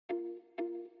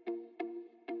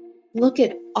look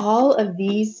at all of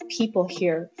these people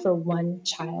here for one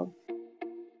child.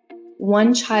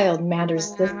 One child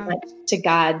matters this Wow. much to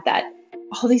God that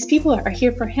all these people are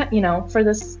here for him, for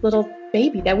this little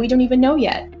baby that we don't even know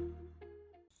yet.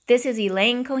 This is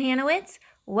Elaine Kohanowitz.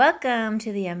 Welcome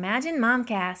to the Imagine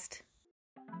Momcast.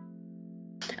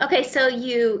 Okay, so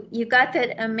you got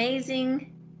that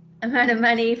amazing amount of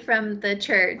money from the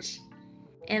church,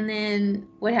 and then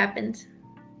what happened?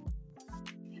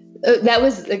 That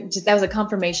was a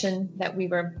confirmation that we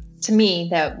were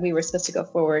supposed to go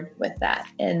forward with that.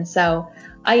 And so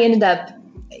I ended up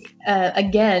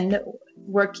again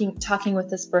talking with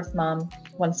this birth mom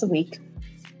once a week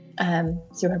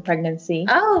through her pregnancy.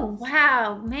 Oh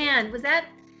wow, man, was that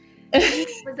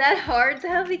hard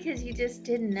though, because you just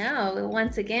didn't know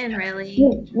once again, really?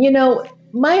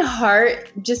 My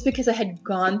heart, just because I had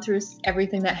gone through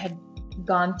everything that had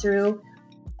gone through,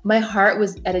 my heart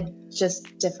was at a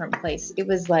just different place. It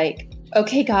was like,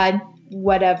 okay, God,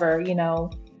 whatever,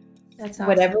 That's awesome.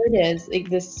 Whatever it is,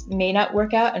 this may not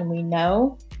work out, and we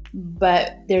know,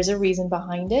 but there's a reason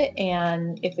behind it.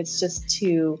 And if it's just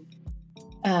to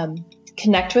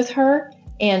connect with her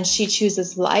and she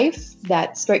chooses life,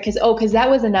 that's right. Because that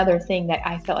was another thing that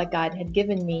I felt like God had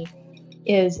given me,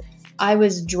 is I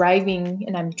was driving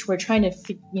and we're trying to,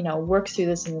 work through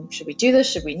this, and should we do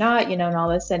this? Should we not? And all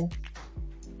this. And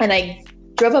I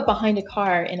drove up behind a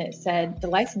car, and it said, the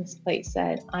license plate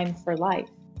said, "I'm for life."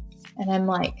 And I'm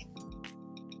like,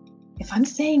 if I'm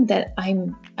saying that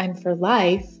I'm for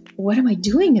life, what am I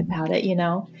doing about it?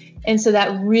 And so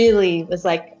that really was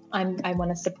like, I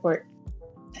want to support,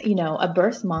 a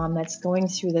birth mom that's going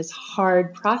through this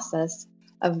hard process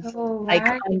of like,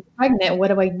 I'm pregnant. What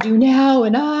do I do now?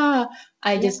 And I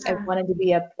wanted to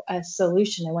be a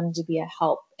solution. I wanted to be a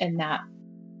help. And that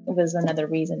was another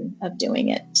reason of doing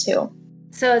it too.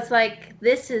 So it's like,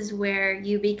 this is where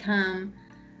you become,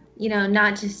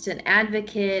 not just an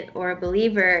advocate or a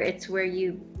believer, it's where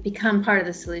you become part of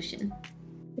the solution.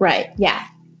 Right. Yeah.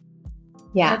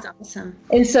 Yeah. That's awesome.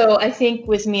 And so I think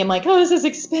with me, I'm like, oh, this is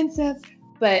expensive.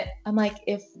 But I'm like,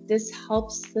 if this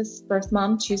helps this birth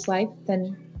mom choose life,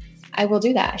 then I will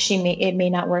do that. It may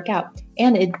not work out.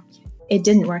 And it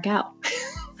didn't work out.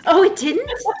 Oh, it didn't?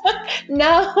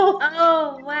 No.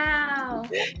 Oh, wow.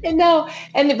 No.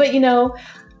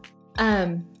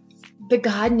 But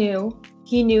God knew.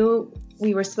 He knew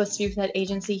we were supposed to be with that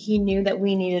agency. He knew that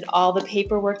we needed all the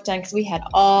paperwork done, because we had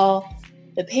all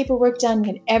the paperwork done. We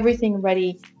had everything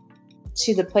ready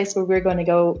to the place where we were going to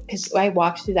go, because I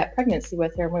walked through that pregnancy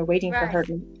with her, and we're waiting for her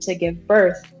to give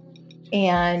birth.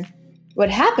 And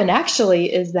what happened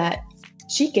actually is that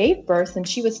she gave birth, and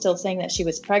she was still saying that she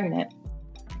was pregnant.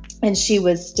 And she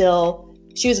was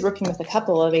working with a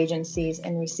couple of agencies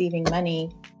and receiving money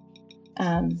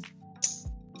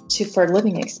for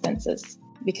living expenses,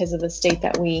 because of the state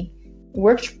that we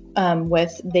worked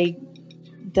with.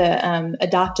 The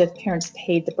adoptive parents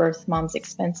paid the birth mom's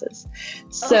expenses.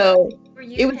 So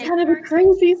it was kind of a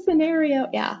crazy scenario.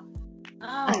 Yeah.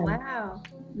 Oh, wow.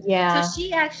 Yeah. So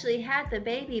she actually had the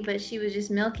baby, but she was just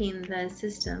milking the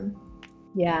system.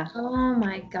 Yeah. Oh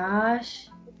my gosh.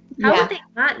 How would they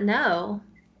not know?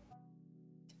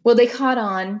 Well, they caught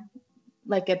on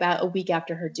like about a week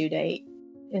after her due date,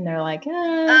 and they're like,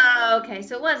 oh, okay.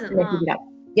 So it wasn't long.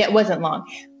 Yeah, it wasn't long.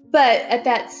 But at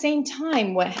that same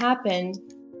time, what happened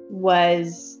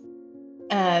was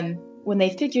when they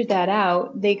figured that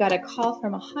out, they got a call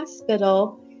from a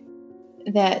hospital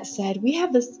that said, we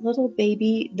have this little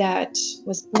baby that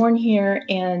was born here,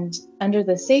 and under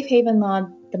the safe haven law,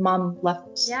 the mom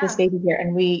left this baby here,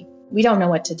 and we don't know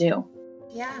what to do.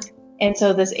 Yeah. And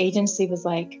so this agency was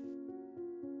like,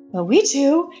 well, we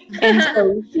do. And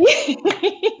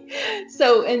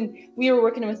and we were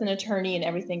working with an attorney and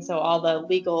everything, so all the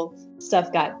legal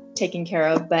stuff got taken care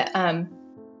of. But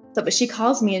she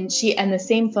calls me, and the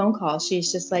same phone call, she's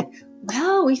just like,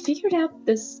 well, we figured out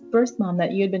this birth mom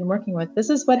that you had been working with. This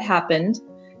is what happened,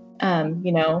 and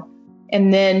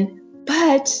then,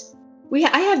 but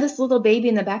I have this little baby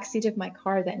in the backseat of my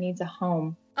car that needs a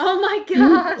home. Oh my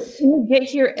gosh. Can you get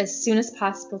here as soon as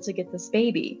possible to get this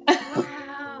baby? Wow.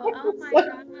 Oh my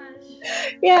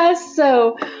gosh. Yeah.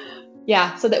 So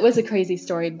that was a crazy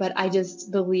story, but I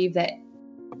just believe that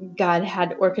God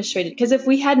had orchestrated, because if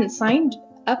we hadn't signed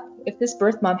up, if this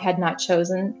birth mom had not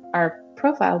chosen our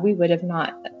profile, we would have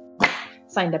not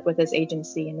signed up with this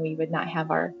agency, and we would not have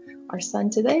our son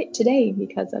today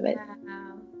because of it.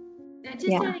 Wow.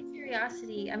 Just out of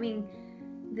curiosity, I mean,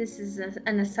 this is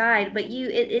an aside, but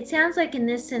it sounds like in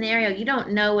this scenario, you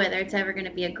don't know whether it's ever going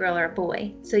to be a girl or a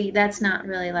boy. So that's not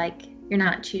really like, you're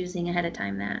not choosing ahead of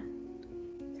time that.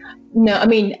 No, I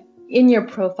mean, in your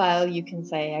profile, you can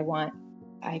say, I want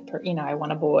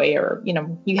a boy, or,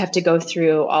 you have to go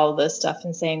through all this stuff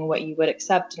and saying what you would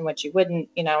accept and what you wouldn't,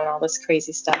 and all this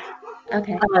crazy stuff.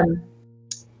 Okay.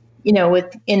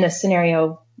 In a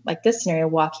scenario like this scenario,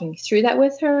 walking through that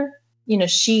with her,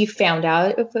 she found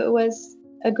out if it was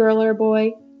a girl or a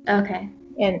boy. Okay.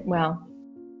 And well,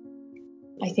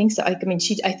 I think so. I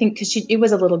think because it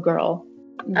was a little girl.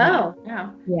 Oh,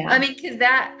 wow. Yeah.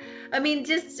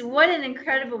 Just what an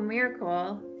incredible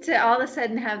miracle to all of a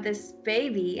sudden have this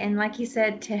baby. And like you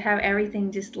said, to have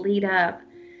everything just lead up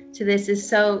to this is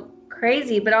so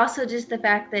crazy. But also just the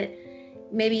fact that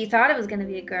maybe you thought it was going to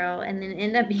be a girl and then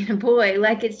end up being a boy.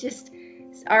 Like, it's just,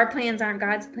 our plans aren't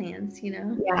God's plans,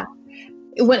 Yeah.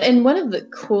 And one of the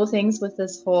cool things with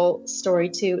this whole story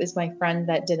too is my friend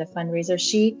that did a fundraiser.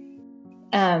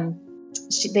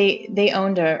 They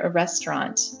owned a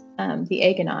restaurant, the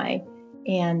Egg and I,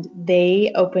 and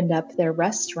they opened up their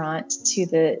restaurant to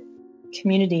the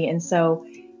community. And so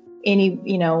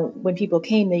when people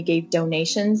came, they gave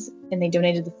donations and they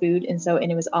donated the food.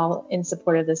 And it was all in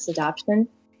support of this adoption.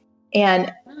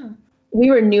 And we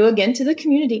were new again to the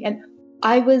community, and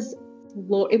it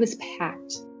was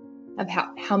packed of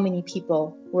how many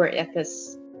people were at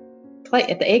this play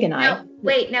at the Egg and I.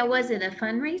 Now was it a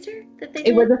fundraiser that they did?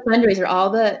 It was a fundraiser.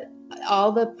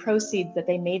 All the proceeds that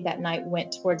they made that night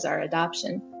went towards our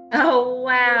adoption. Oh,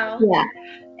 wow.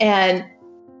 Yeah.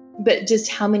 But just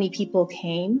how many people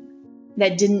came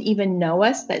that didn't even know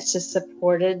us, that just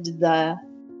supported the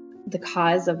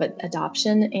cause of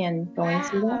adoption and going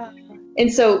through that.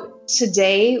 And so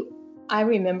today I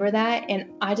remember that, and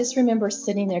I just remember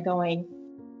sitting there going,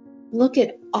 look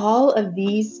at all of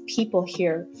these people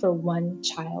here for one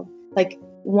child. Like,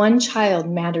 one child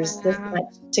matters this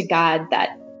much to God,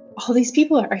 that all these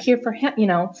people are here for him,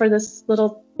 for this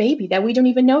little baby that we don't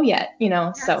even know yet,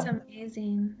 That's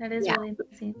amazing. That is really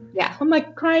amazing. Yeah. I'm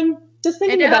like crying just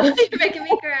thinking about it. You're making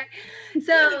me cry.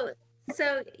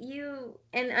 So you,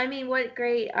 and what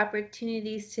great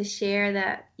opportunities to share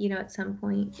that, at some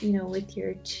point, with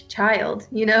your child,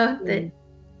 that.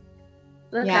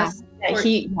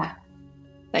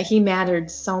 That he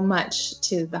mattered so much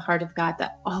to the heart of God,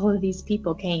 that all of these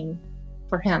people came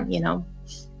for him,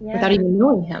 without even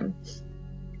knowing him.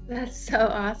 That's so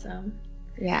awesome.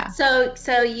 Yeah.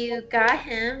 So you got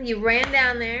him, you ran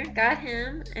down there, got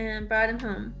him, and brought him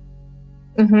home.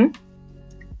 Mm-hmm.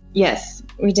 Yes,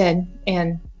 we did.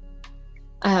 And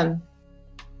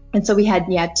so we had,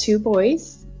 two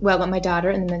boys, my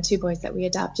daughter, and then 2 boys that we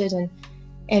adopted.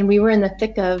 And we were in the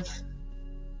thick of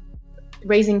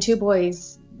raising 2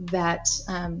 boys that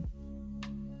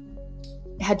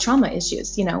had trauma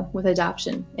issues, with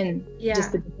adoption, and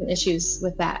just the different issues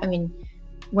with that.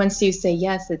 Once you say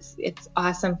yes, it's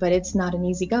awesome, but it's not an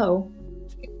easy go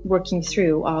working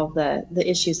through all the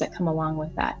issues that come along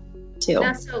with that too.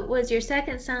 Now, so was your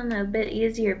second son a bit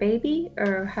easier baby,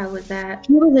 or how was that?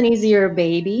 He was an easier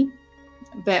baby,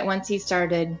 but once he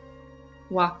started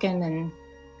walking and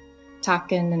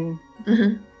talking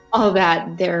and all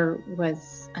that, there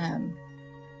was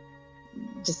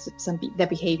just the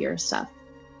behavior stuff.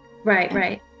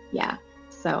 Right. Yeah.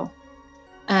 So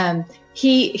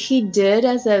he did,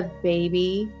 as a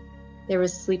baby, there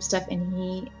was sleep stuff, and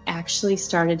he actually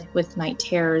started with night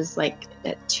terrors like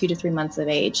at 2 to 3 months of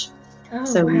age. Oh,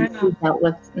 so wow. we dealt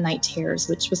with night terrors,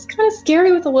 which was kind of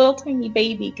scary with a little tiny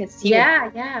baby, because he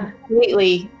was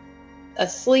completely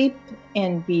asleep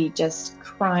and be just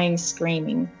crying,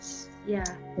 screaming. Yeah.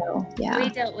 So, yeah. We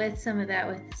dealt with some of that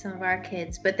with some of our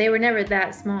kids, but they were never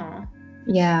that small.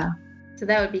 Yeah. So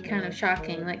that would be kind of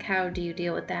shocking. Like, how do you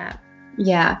deal with that?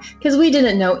 Yeah, because we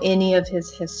didn't know any of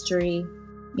his history,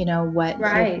 what he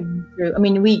went through.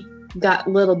 We got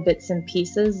little bits and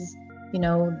pieces,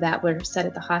 that were said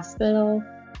at the hospital.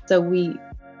 So we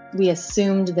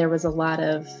assumed there was a lot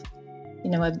of,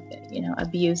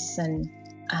 abuse, and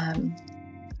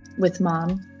with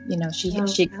mom, she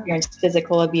experienced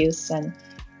physical abuse, and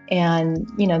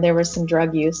there was some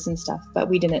drug use and stuff, but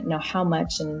we didn't know how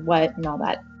much and what and all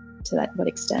that, to what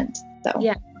extent. So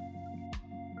yeah.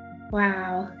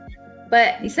 Wow.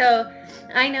 But so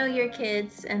I know your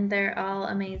kids, and they're all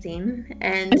amazing,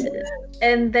 and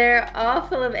they're all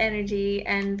full of energy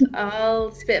and all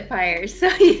spitfires. So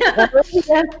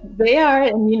yes, they are,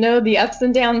 and the ups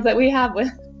and downs that we have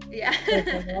with. Yeah.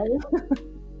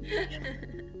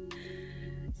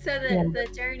 So the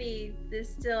journey is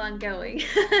still ongoing.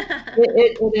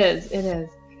 It is.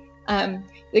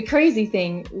 The crazy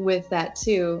thing with that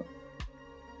too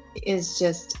is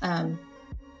just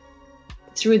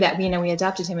through that, we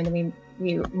adopted him, and then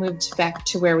we moved back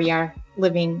to where we are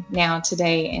living now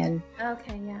today. And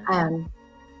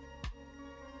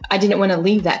I didn't want to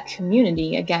leave that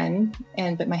community again.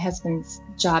 But my husband's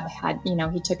job had,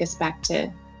 he took us back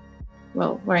to,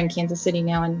 well, we're in Kansas City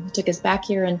now, and he took us back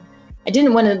here, and I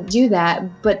didn't want to do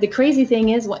that. But the crazy thing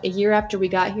is, a year after we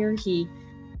got here, he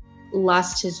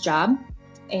lost his job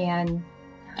and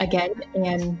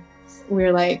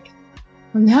we're like,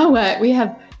 well, now what? We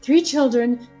have 3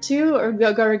 children, 2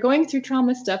 are going through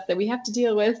trauma stuff that we have to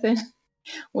deal with, and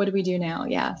what do we do now?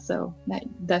 Yeah, so that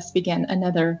thus began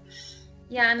another.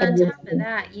 Yeah, and on top of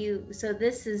that,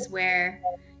 this is where,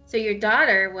 so your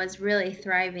daughter was really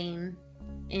thriving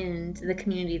in the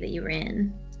community that you were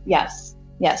in. Yes,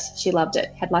 she loved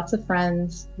it. Had lots of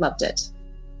friends, loved it.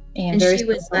 And she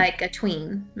was like a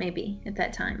tween, maybe, at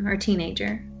that time, or a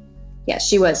teenager. Yeah,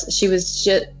 she was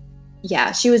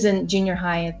in junior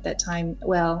high at that time.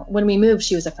 Well, when we moved,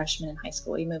 she was a freshman in high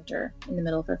school. We moved her in the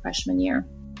middle of her freshman year.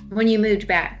 When you moved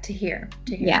back to here.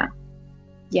 Yeah.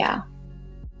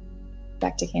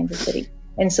 Back to Kansas City.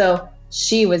 And so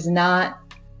she was not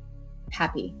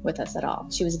happy with us at all.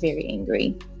 She was very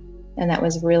angry. And that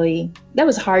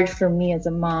was hard for me as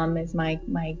a mom, as my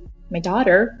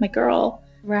daughter, my girl.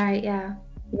 Right, yeah.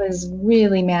 Was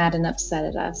really mad and upset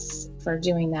at us for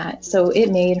doing that. So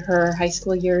it made her high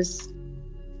school years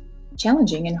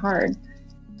challenging and hard.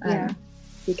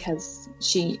 Because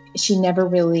she never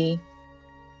really,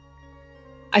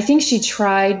 I think she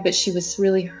tried, but she was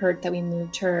really hurt that we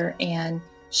moved her, and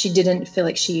she didn't feel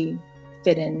like she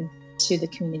fit in to the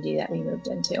community that we moved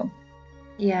into.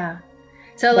 Yeah.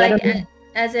 So like,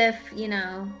 as if,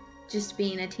 just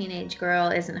being a teenage girl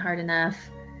isn't hard enough,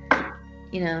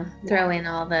 throw in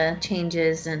all the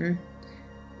changes and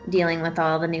dealing with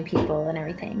all the new people and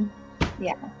everything.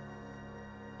 Yeah.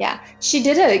 She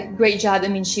did a great job. I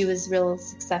mean, she was real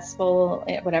successful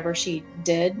at whatever she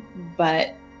did,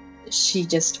 but she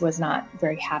just was not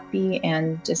very happy,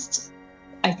 and just,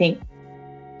 I think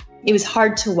it was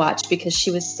hard to watch because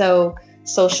she was so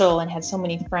social and had so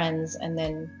many friends, and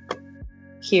then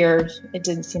here it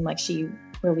didn't seem like she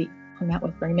really hung out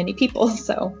with very many people.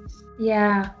 So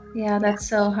yeah, that's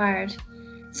so hard.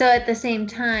 So at the same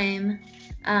time,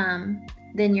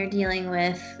 then you're dealing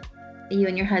with, you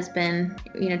and your husband,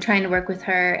 trying to work with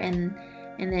her, and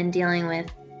then dealing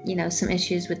with, some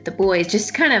issues with the boys,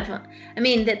 just kind of,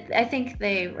 I think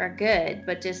they are good,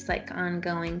 but just like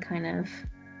ongoing kind of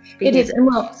behavior. It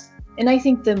is. And I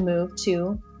think the move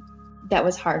too, that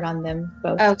was hard on them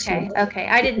both. Okay.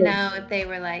 I didn't know if they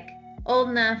were like old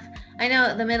enough. I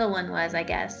know the middle one was, I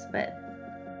guess, but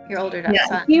your older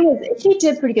son. He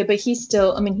did pretty good, but he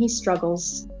still, he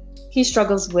struggles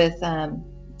with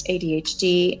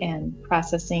ADHD and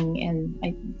processing and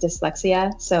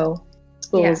dyslexia. So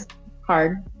school is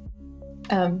hard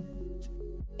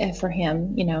for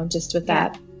him, just with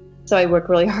that. So I work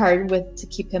really hard to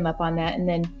keep him up on that. And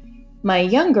then my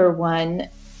younger one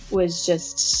was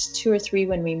just 2 or 3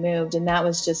 when we moved, and that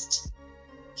was just,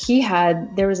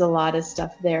 there was a lot of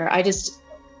stuff there.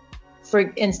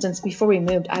 For instance, before we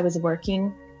moved, I was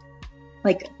working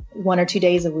like 1 or 2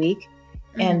 days a week.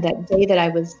 Mm-hmm. And that day that I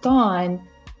was gone,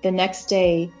 the next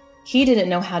day, he didn't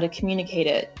know how to communicate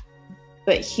it,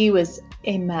 but he was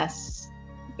a mess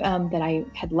that I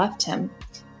had left him.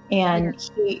 And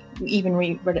he even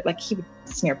read it, like he would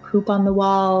smear poop on the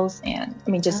walls, and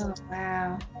just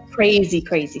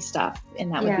crazy stuff.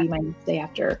 And that would be my next day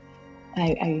after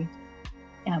I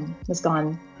was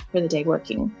gone for the day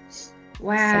working.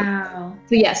 Wow.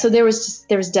 So there was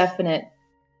definite,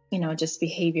 just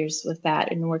behaviors with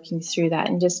that, and working through that,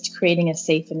 and just creating a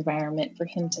safe environment for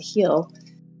him to heal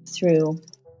through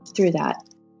the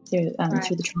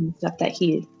trauma stuff that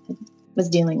he was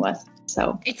dealing with.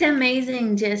 So it's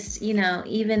amazing, just,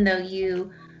 even though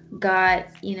you got,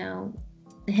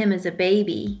 him as a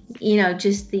baby,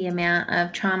 just the amount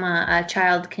of trauma a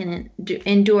child can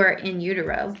endure in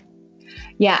utero.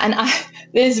 Yeah. And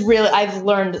I've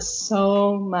learned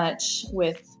so much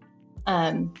with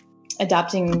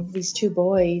adopting these 2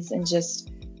 boys, and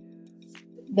just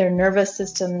their nervous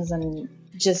systems, and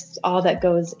just all that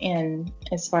goes in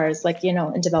as far as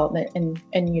in development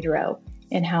in utero,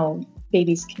 and how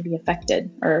babies can be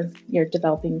affected, or your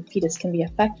developing fetus can be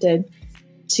affected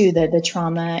to the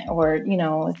trauma, or,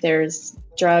 if there's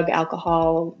drug,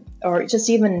 alcohol, or just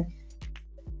even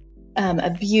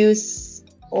abuse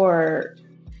or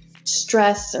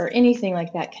stress or anything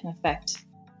like that can affect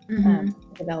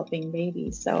developing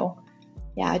babies. So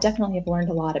I definitely have learned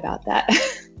a lot about that.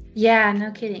 Yeah,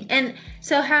 no kidding. And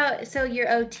so how has your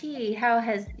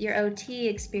OT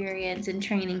experience and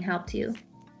training helped you?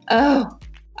 Oh,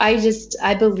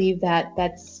 I believe that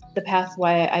that's the path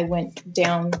why I went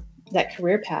down that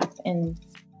career path, and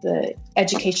the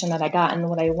education that I got and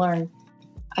what I learned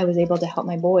I was able to help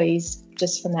my boys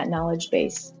just from that knowledge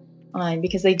base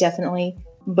because they definitely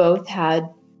both have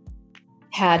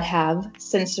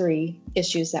sensory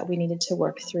issues that we needed to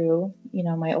work through.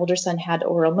 My older son had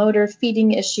oral motor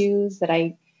feeding issues that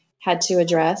I had to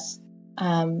address,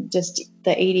 just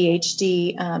the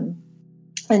ADHD,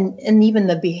 and even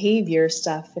the behavior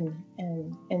stuff and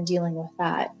dealing with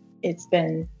that. It's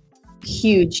been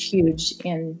huge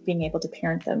in being able to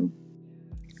parent them.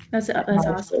 That's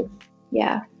awesome.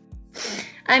 Yeah.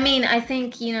 I mean, I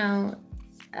think,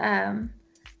 anytime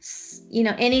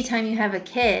you have a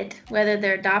kid, whether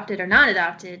they're adopted or not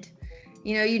adopted,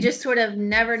 you just sort of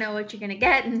never know what you're going to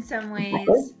get in some ways.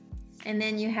 Exactly. And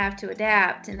then you have to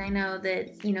adapt. And I know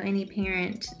that, any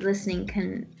parent listening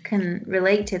can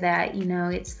relate to that.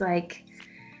 It's like,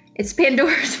 it's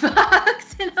Pandora's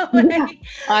box in a way. Yeah,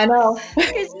 I know.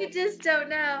 Because you just don't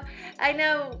know. I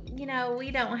know, we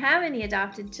don't have any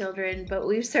adopted children, but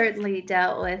we've certainly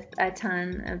dealt with a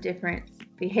ton of different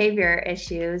behavior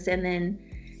issues. And then,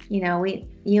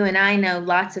 you and I know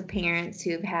lots of parents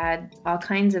who've had all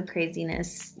kinds of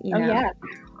craziness,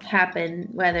 happen,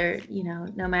 whether,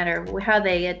 no matter how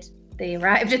they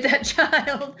arrived at that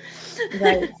child.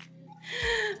 Right.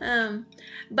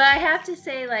 But I have to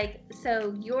say,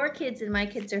 so your kids and my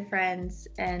kids are friends,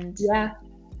 and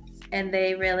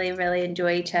they really, really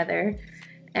enjoy each other.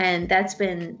 And that's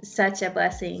been such a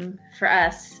blessing for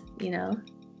us, And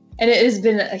it has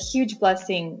been a huge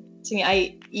blessing to me.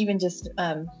 I even just,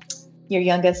 your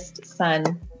youngest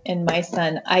son and my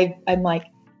son, I'm like,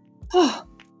 oh,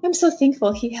 I'm so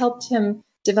thankful he helped him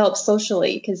develop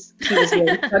socially, because he was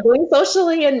really struggling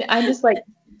socially. And I'm just like,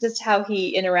 just how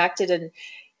he interacted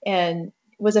and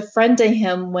was a friend to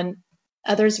him when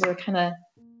others were kind of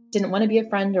didn't want to be a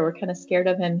friend or were kind of scared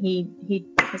of him. He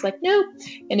was like, no.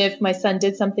 And if my son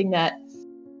did something that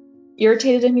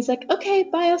irritated him, he's like, okay,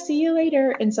 bye, I'll see you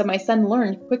later. And so my son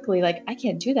learned quickly, like, I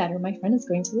can't do that or my friend is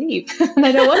going to leave and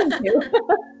I don't want him to.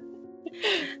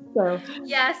 So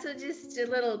just a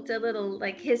little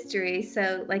like history.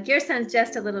 So like your son's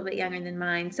just a little bit younger than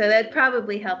mine, so that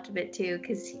probably helped a bit too,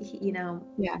 because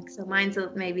so mine's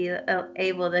maybe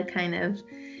able to kind of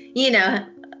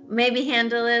maybe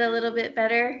handle it a little bit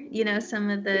better, some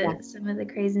of the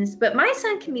craziness. But my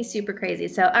son can be super crazy,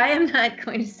 so I am not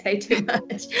going to say too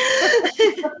much.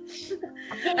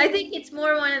 I think it's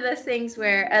more one of those things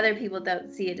where other people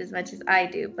don't see it as much as I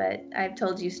do, but I've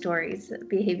told you stories,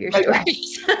 behavior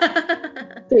stories.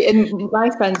 And my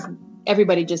friends,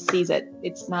 everybody just sees it.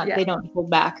 It's not, they don't hold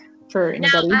back for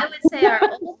anybody. Now, I would say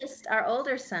our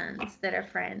older sons that are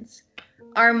friends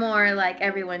are more like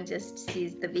everyone just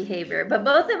sees the behavior, but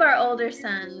both of our older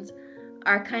sons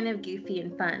are kind of goofy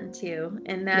and fun too,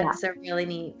 and that's a really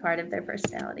neat part of their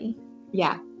personality.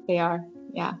 Yeah, they are.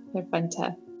 Yeah, they're fun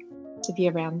to be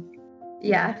around.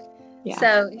 Yeah.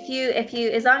 So if you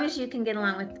as long as you can get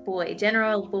along with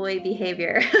general boy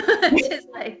behavior, just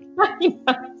like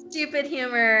stupid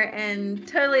humor and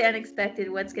totally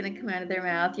unexpected what's going to come out of their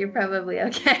mouth, you're probably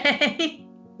okay.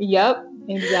 Yep,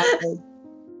 exactly.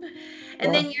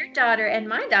 And then your daughter and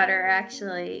my daughter are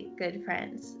actually good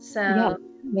friends. So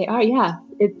they are. Yeah,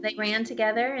 they ran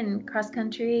together in cross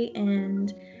country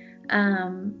and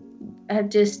have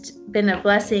just been a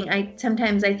blessing. I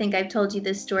think I've told you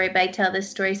this story, but I tell this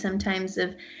story sometimes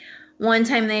of one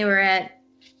time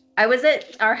I was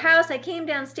at our house. I came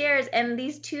downstairs and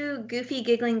these two goofy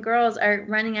giggling girls are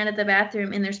running out of the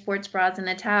bathroom in their sports bras and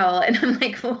a towel. And I'm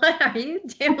like, what are you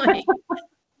doing?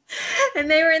 And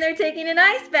they were in there taking an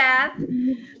ice bath.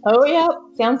 Oh, yeah.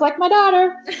 Sounds like my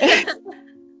daughter.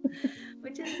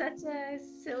 Which is such a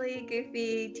silly,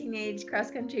 goofy, teenage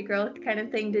cross-country girl kind of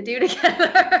thing to do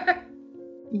together.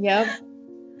 Yep.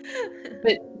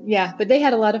 But they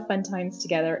had a lot of fun times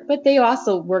together. But they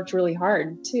also worked really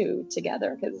hard, too,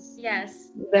 together.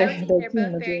 Yes. They're both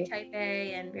very type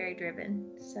A and very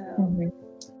driven. So,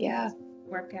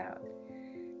 work out.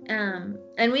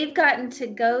 And we've gotten to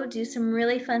go do some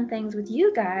really fun things with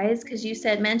you guys, because you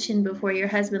mentioned before your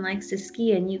husband likes to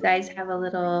ski and you guys have a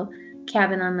little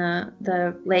cabin on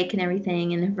the lake and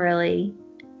everything,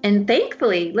 and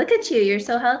thankfully, look at you're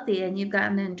so healthy and you've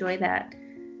gotten to enjoy that.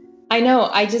 I know.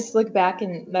 I just look back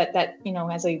and that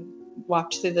as I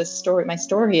walked through my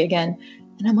story again,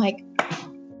 and I'm like,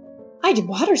 I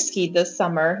water skied this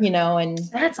summer, and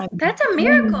that's a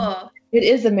miracle. It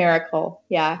is a miracle.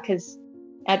 Yeah. Because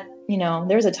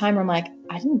there's a time where I'm like,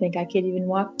 I didn't think I could even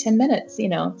walk 10 minutes,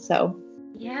 so.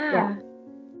 Yeah.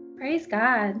 Praise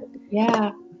God.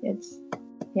 Yeah.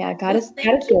 God is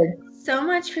good. So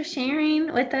much for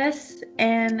sharing with us,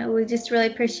 and we just really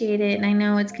appreciate it. And I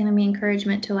know it's going to be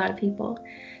encouragement to a lot of people.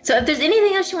 So if there's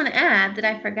anything else you want to add that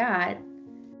I forgot.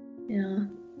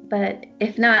 But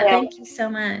if not, thank you so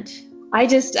much. I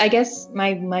guess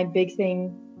my big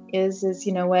thing is,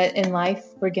 you know what, in life,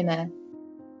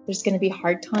 there's gonna be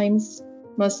hard times,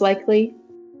 most likely.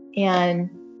 And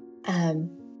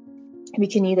we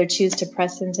can either choose to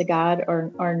press into God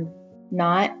or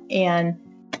not. And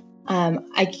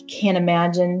I can't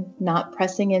imagine not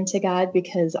pressing into God,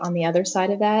 because on the other side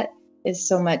of that is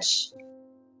so much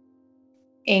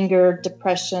anger,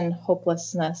 depression,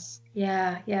 hopelessness.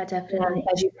 Yeah, definitely. And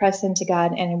as you press into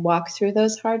God and walk through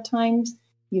those hard times,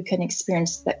 you can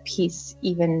experience that peace,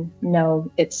 even though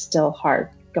it's still hard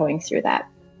going through that.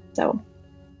 So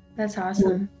that's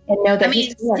awesome. And know that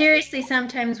seriously,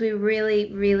 sometimes we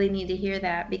really, really need to hear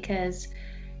that, because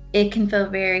it can feel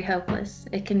very hopeless.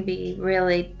 It can be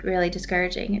really, really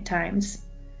discouraging at times.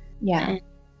 Yeah.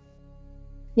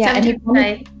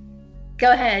 And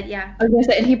go ahead. Yeah. I was gonna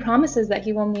say, and he promises that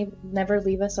he will never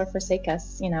leave us or forsake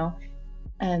us,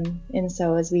 and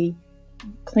so as we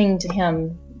cling to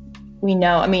him, we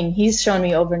know, he's shown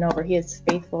me over and over, he is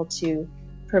faithful to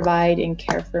provide and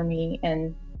care for me,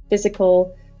 and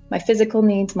my physical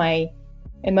needs, my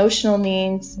emotional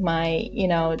needs, my,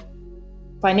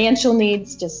 financial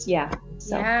needs, Yeah,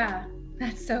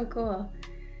 that's so cool. All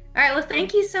right, well,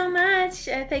 thank you so much.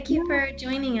 Thank you for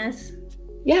joining us.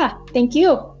 Yeah, thank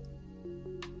you.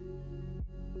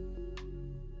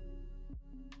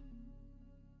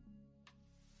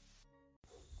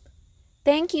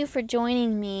 Thank you for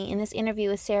joining me in this interview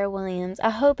with Sarah Williams.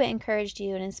 I hope it encouraged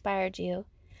you and inspired you.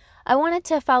 I wanted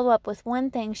to follow up with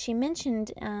one thing. She mentioned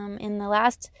in the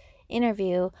last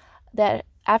interview that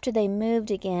after they moved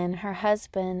again, her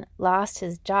husband lost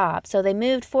his job. So they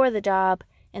moved for the job,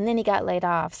 and then he got laid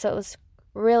off. So it was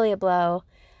really a blow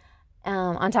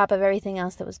on top of everything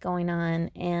else that was going on.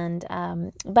 And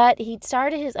but he'd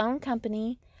started his own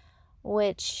company,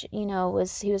 which he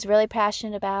was really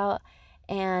passionate about.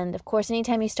 And of course,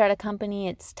 anytime you start a company,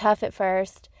 it's tough at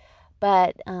first,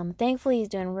 but thankfully he's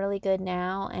doing really good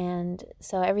now. And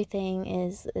so everything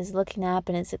is looking up,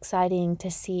 and it's exciting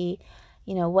to see,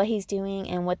 what he's doing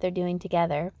and what they're doing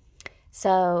together.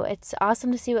 So it's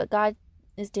awesome to see what God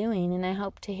is doing. And I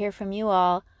hope to hear from you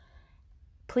all.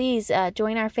 Please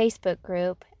join our Facebook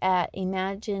group at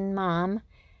Imagine Mom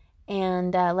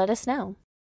and let us know.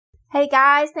 Hey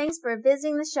guys, thanks for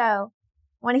visiting the show.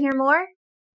 Want to hear more?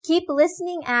 Keep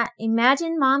listening at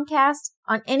Imagine Momcast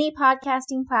on any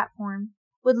podcasting platform.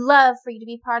 Would love for you to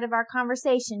be part of our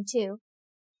conversation too.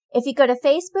 If you go to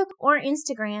Facebook or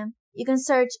Instagram, you can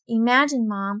search Imagine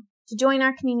Mom to join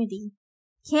our community.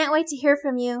 Can't wait to hear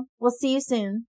from you. We'll see you soon.